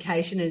think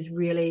education is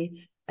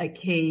really a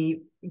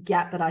key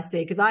gap that I see,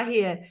 because I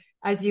hear,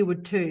 as you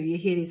would too, you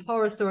hear these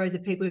horror stories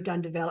of people who've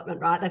done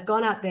development, right? They've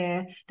gone out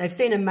there, they've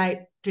seen a mate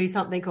do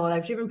something, or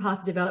they've driven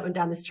past a development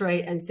down the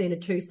street and seen a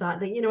 2-site,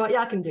 think, you know what,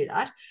 yeah, I can do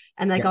that.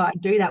 And they go out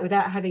and do that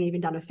without having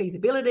even done a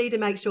feasibility to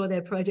make sure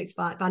their project's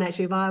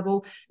financially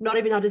viable, not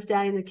even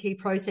understanding the key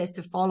process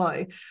to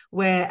follow,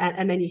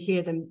 and then you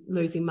hear them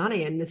losing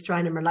money and the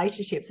strain in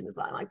relationships. And it's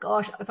like, my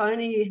gosh, if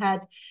only you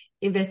had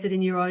invested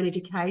in your own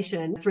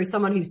education through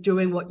someone who's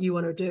doing what you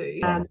want to do.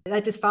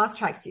 That just fast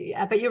tracks you.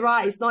 But you're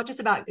right, it's not just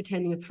about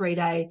attending a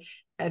 3-day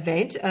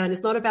event, and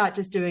it's not about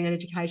just doing an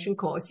education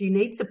course. You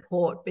need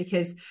support,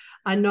 because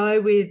I know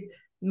with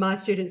my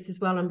students as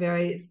well, I'm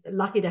very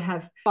lucky to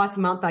have twice a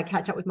month I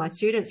catch up with my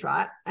students,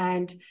 right?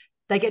 And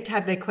they get to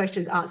have their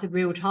questions answered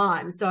real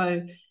time.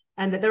 So,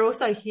 and that they're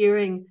also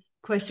hearing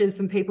questions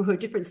from people who are at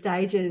different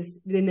stages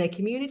within their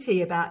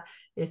community about,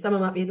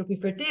 someone might be looking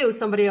for a deal,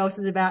 somebody else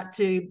is about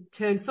to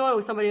turn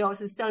soil, somebody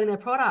else is selling their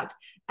product,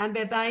 and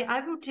they're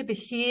able to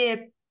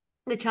hear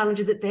the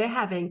challenges that they're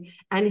having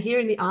and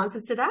hearing the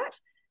answers to that.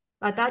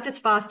 Like, that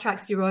just fast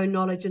tracks your own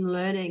knowledge and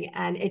learning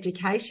and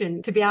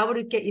education to be able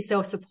to get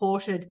yourself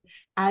supported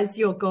as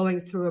you're going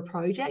through a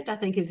project, I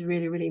think is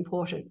really, really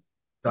important.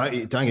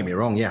 Don't get me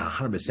wrong. Yeah,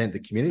 100%. The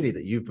community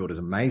that you've built is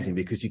amazing,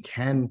 because you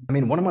can,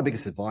 one of my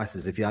biggest advice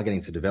is, if you are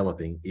getting to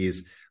developing,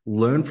 is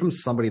learn from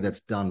somebody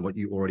that's done what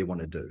you already want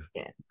to do.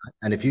 Yeah.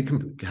 And if you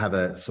can have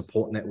a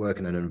support network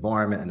and an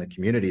environment and a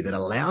community that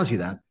allows you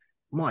that,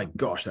 my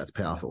gosh, that's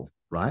powerful,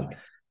 right? Yeah.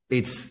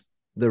 It's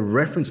the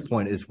reference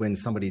point is when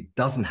somebody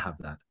doesn't have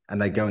that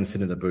and they go and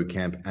sit in a boot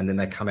camp and then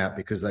they come out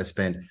because they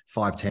spent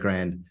 5-10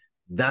 grand.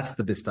 That's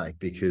the mistake,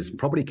 because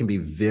property can be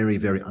very,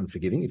 very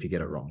unforgiving if you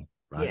get it wrong.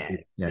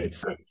 Right?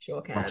 It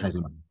sure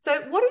can.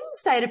 So what do you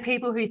say to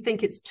people who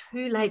think it's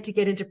too late to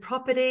get into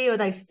property, or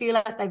they feel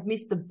like they've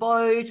missed the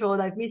boat, or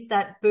they've missed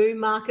that boom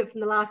market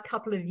from the last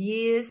couple of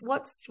years?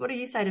 What do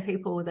you say to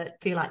people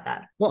that feel like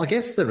that? Well, I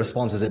guess the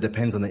response is it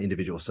depends on the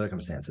individual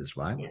circumstances,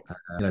 right?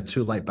 Yeah.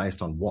 Too late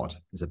based on what?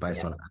 Is it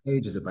based on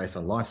age? Is it based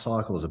on life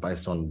cycle? Is it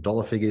based on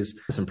dollar figures?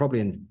 Listen,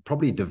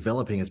 property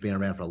developing has been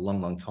around for a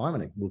long, long time,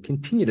 and it will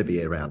continue to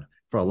be around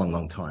for a long,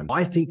 long time.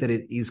 I think that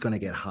it is going to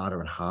get harder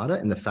and harder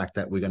in the fact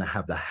that we're going to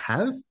have the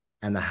have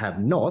and the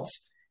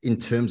have-nots in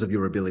terms of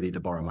your ability to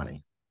borrow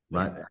money,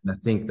 right? And I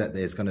think that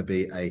there's going to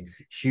be a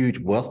huge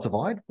wealth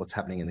divide, what's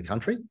happening in the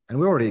country, and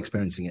we're already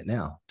experiencing it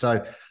now.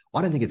 So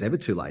I don't think it's ever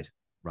too late,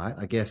 right?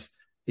 I guess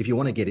if you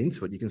want to get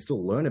into it, you can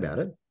still learn about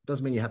it.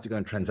 Doesn't mean you have to go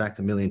and transact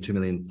 $1 million, $2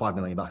 million, $5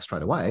 million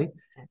straight away.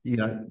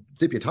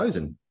 Dip your toes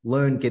in,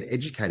 learn, get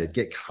educated,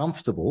 get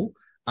comfortable,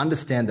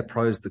 understand the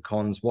pros, the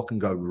cons, what can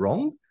go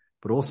wrong,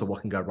 but also what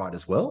can go right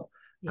as well.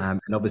 and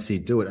obviously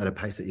do it at a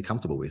pace that you're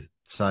comfortable with.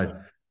 So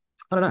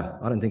I don't know.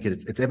 I don't think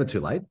it's ever too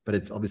late, but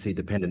it's obviously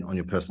dependent on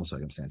your personal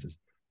circumstances.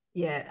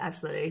 Yeah,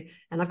 absolutely.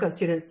 And I've got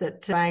students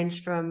that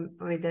range from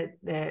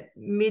their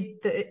mid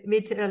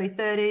to early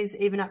 30s,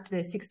 even up to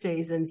their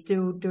 60s, and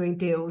still doing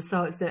deals.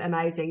 So it's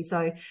amazing.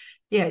 So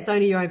yeah, it's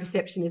only your own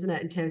perception, isn't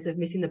it, in terms of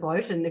missing the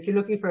boat. And if you're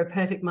looking for a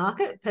perfect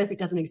market, perfect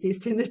doesn't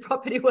exist in the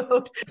property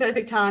world.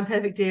 Perfect time,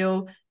 perfect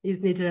deal. You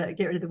just need to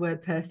get rid of the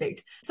word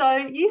perfect. So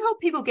you help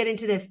people get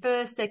into their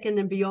first, second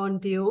and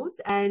beyond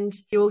deals. And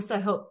you also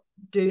help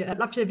I'd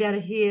love to be able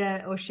to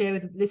hear or share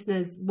with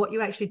listeners what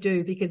you actually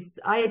do, because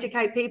I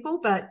educate people,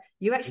 but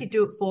you actually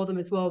do it for them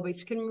as well,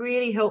 which can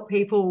really help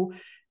people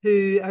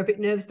who are a bit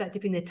nervous about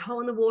dipping their toe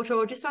in the water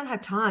or just don't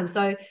have time.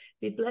 So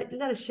if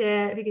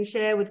you can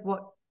share with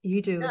what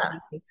you do.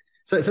 Yeah.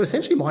 So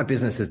essentially my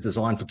business is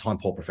designed for time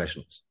poor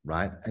professionals,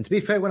 right? And to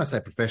be fair, when I say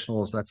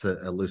professionals, that's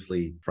a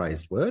loosely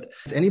phrased word.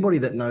 It's anybody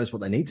that knows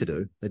what they need to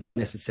do. They don't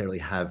necessarily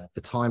have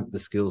the time, the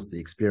skills, the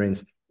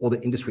experience, or the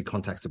industry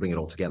contacts to bring it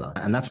all together.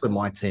 And that's where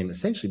my team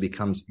essentially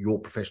becomes your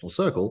professional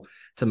circle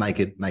to make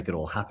it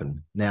all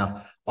happen.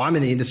 Now, I'm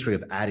in the industry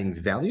of adding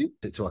value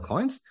to our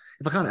clients.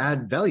 If I can't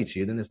add value to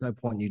you, then there's no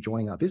point in you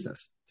joining our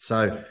business.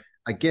 So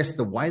I guess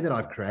the way that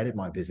I've created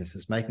my business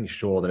is making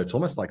sure that it's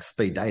almost like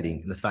speed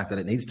dating in the fact that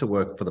it needs to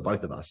work for the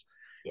both of us.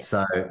 Yeah.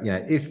 So,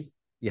 if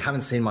you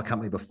haven't seen my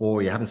company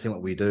before, you haven't seen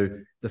what we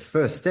do, the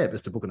first step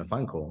is to book in a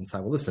phone call and say,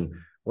 well, listen,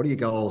 what are your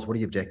goals? What are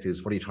your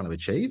objectives? What are you trying to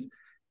achieve?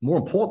 More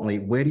importantly,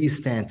 where do you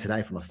stand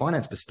today from a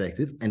finance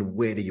perspective and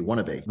where do you want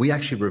to be? We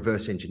actually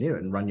reverse engineer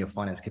it and run your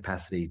finance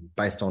capacity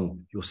based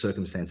on your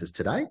circumstances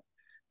today,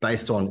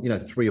 based on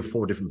 3 or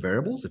 4 different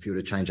variables if you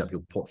were to change up your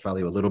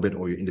portfolio a little bit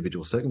or your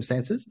individual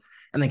circumstances,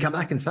 and then come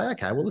back and say,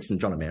 okay, well, listen,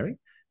 John and Mary,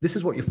 this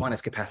is what your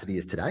finance capacity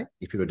is today.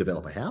 If you were to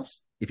develop a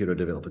house, if you were to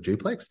develop a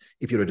duplex,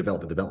 if you were to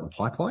develop a development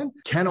pipeline,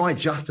 can I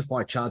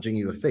justify charging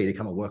you a fee to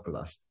come and work with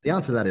us? The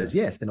answer to that is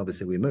yes. Then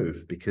obviously we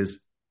move,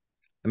 because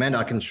Amanda,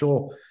 I can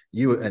assure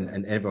you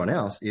and everyone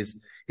else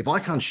is if I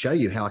can't show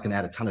you how I can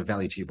add a ton of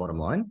value to your bottom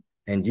line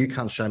and you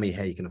can't show me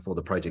how you can afford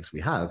the projects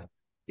we have,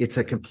 it's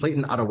a complete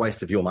and utter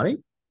waste of your money.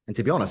 And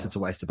to be honest, it's a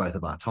waste of both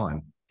of our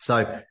time.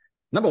 So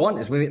number one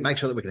is we make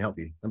sure that we can help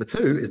you. Number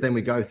two is then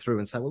we go through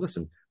and say, well,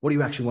 listen, what do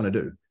you actually want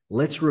to do?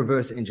 Let's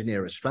reverse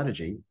engineer a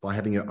strategy by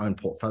having your own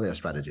portfolio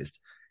strategist.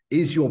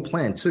 Is your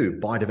plan to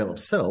buy, develop,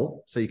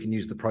 sell so you can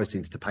use the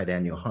proceeds to pay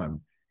down your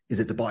home? Is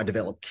it to buy,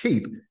 develop,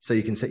 keep so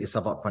you can set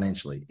yourself up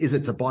financially? Is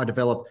it to buy,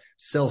 develop,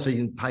 sell so you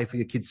can pay for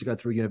your kids to go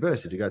through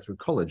university, to go through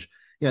college?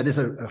 There's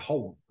a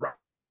whole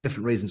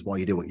different reasons why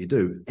you do what you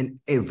do, and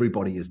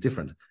everybody is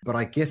different. But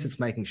I guess it's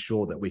making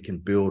sure that we can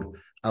build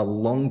a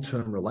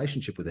long-term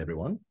relationship with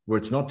everyone where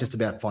it's not just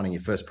about finding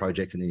your first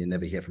project and then you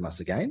never hear from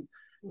us again.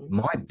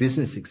 My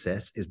business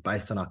success is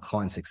based on our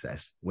client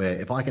success, where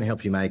if I can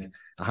help you make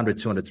 100,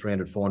 200,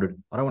 300,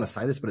 400, I don't want to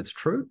say this, but it's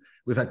true.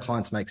 We've had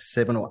clients make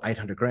 700 or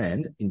 800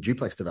 grand in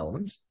duplex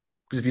developments.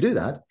 Because if you do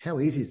that, how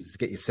easy is it to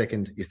get your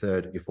second, your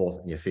third, your fourth,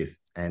 and your fifth?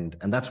 And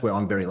that's where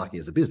I'm very lucky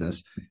as a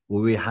business,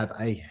 where we have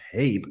a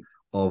heap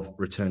of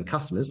return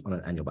customers on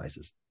an annual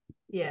basis.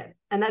 Yeah,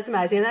 and that's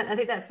amazing. And I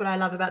think that's what I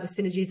love about the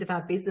synergies of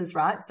our business,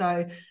 right?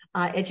 So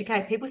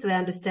educate people so they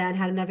understand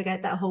how to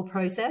navigate that whole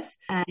process.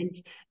 And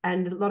I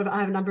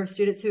have a number of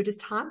students who are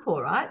just time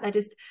poor, right?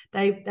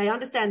 They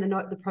understand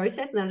the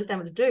process and they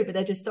understand what to do, but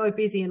they're just so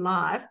busy in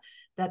life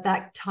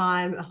that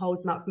time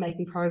holds them up for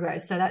making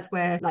progress. So that's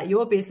where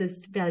your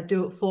business to be able to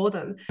do it for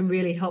them and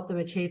really help them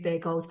achieve their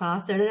goals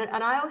faster.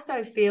 And I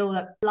also feel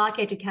that, like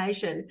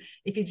education,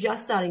 if you're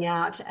just starting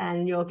out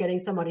and you're getting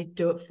somebody to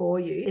do it for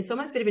you, it's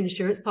almost a bit of an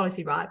insurance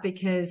policy, right?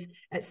 Because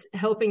it's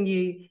helping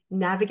you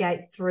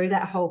navigate through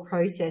that whole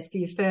process for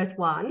your first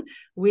one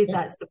with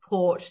that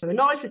support from a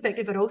knowledge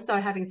perspective, but also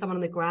having someone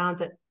on the ground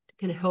that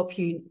can help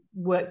you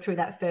work through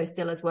that first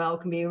deal as well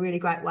can be a really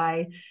great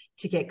way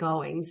to get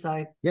going.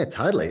 So yeah,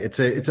 totally. It's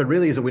a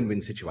really is a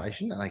win-win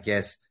situation. And I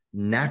guess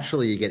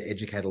naturally you get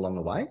educated along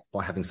the way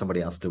by having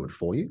somebody else do it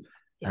for you.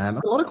 A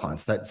lot of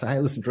clients that say, hey,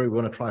 listen, Drew,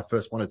 we want to try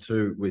first 1 or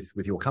 2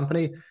 with your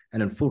company.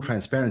 And in full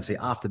transparency,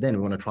 after then,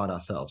 we want to try it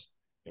ourselves.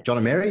 Yeah. John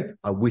and Mary,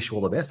 I wish you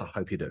all the best. I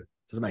hope you do.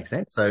 Does it make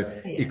sense? So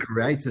it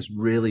creates this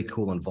really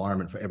cool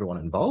environment for everyone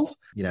involved.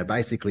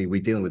 Basically, we're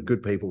dealing with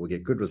good people. We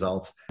get good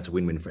results. It's a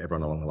win-win for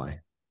everyone along the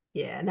way.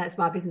 Yeah, and that's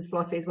my business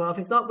philosophy as well. If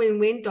it's not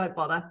win-win, don't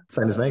bother.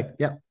 Same as me.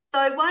 Yeah. So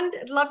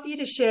I'd love for you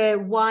to share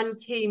one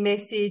key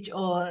message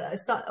or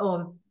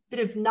a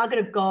bit of nugget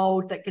of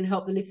gold that can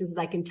help the listeners that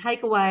they can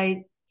take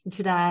away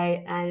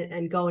today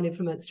and go and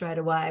implement straight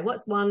away.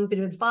 What's one bit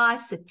of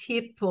advice, a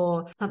tip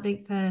or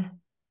something for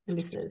the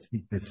listeners?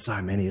 There's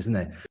so many, isn't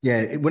there?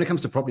 Yeah, when it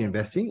comes to property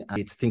investing,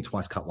 it's think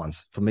twice, cut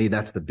once. For me,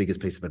 that's the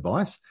biggest piece of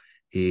advice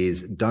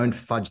is don't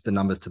fudge the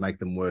numbers to make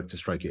them work to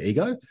stroke your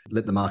ego.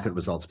 Let the market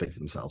results speak for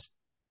themselves.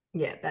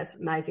 Yeah, that's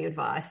amazing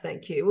advice.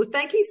 Thank you. Well,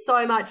 thank you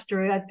so much,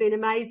 Drew. It's been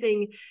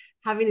amazing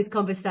having this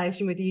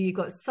conversation with you. You've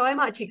got so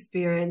much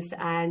experience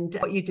and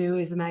what you do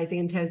is amazing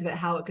in terms of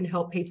how it can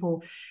help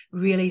people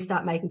really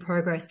start making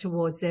progress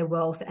towards their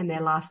wealth and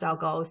their lifestyle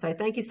goals. So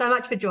thank you so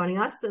much for joining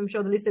us. I'm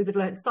sure the listeners have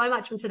learned so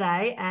much from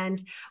today,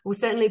 and we'll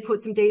certainly put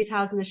some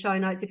details in the show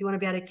notes if you want to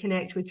be able to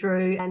connect with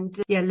Drew and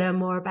learn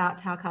more about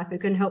how Caifu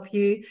can help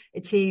you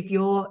achieve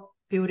your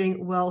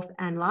building wealth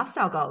and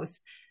lifestyle goals.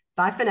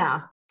 Bye for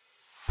now.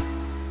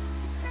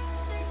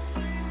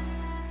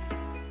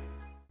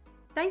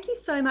 Thank you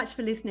so much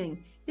for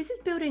listening. This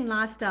is Building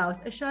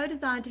Lifestyles, a show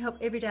designed to help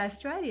everyday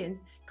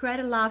Australians create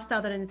a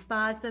lifestyle that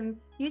inspires them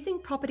using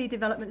property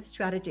development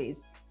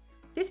strategies.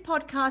 This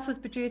podcast was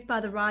produced by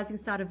the Rising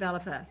Star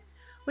Developer.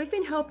 We've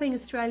been helping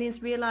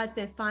Australians realise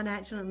their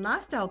financial and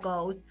lifestyle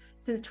goals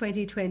since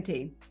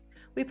 2020.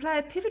 We play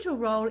a pivotal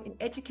role in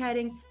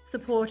educating,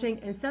 supporting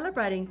and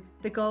celebrating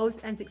the goals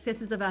and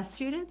successes of our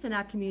students and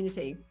our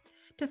community.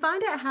 To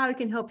find out how we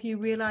can help you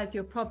realise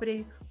your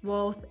property,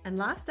 wealth and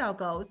lifestyle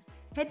goals,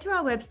 head to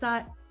our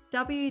website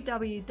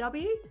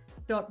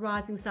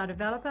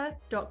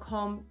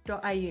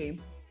www.risingstardeveloper.com.au.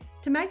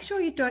 To make sure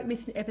you don't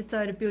miss an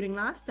episode of Building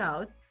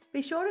Lifestyles,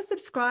 be sure to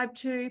subscribe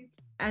to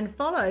and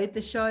follow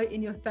the show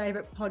in your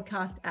favourite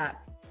podcast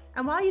app.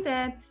 And while you're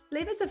there,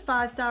 leave us a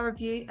 5-star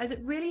review as it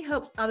really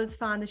helps others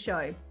find the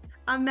show.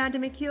 I'm Amanda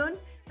McEwin,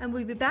 and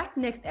we'll be back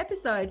next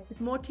episode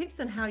with more tips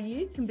on how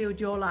you can build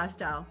your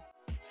lifestyle.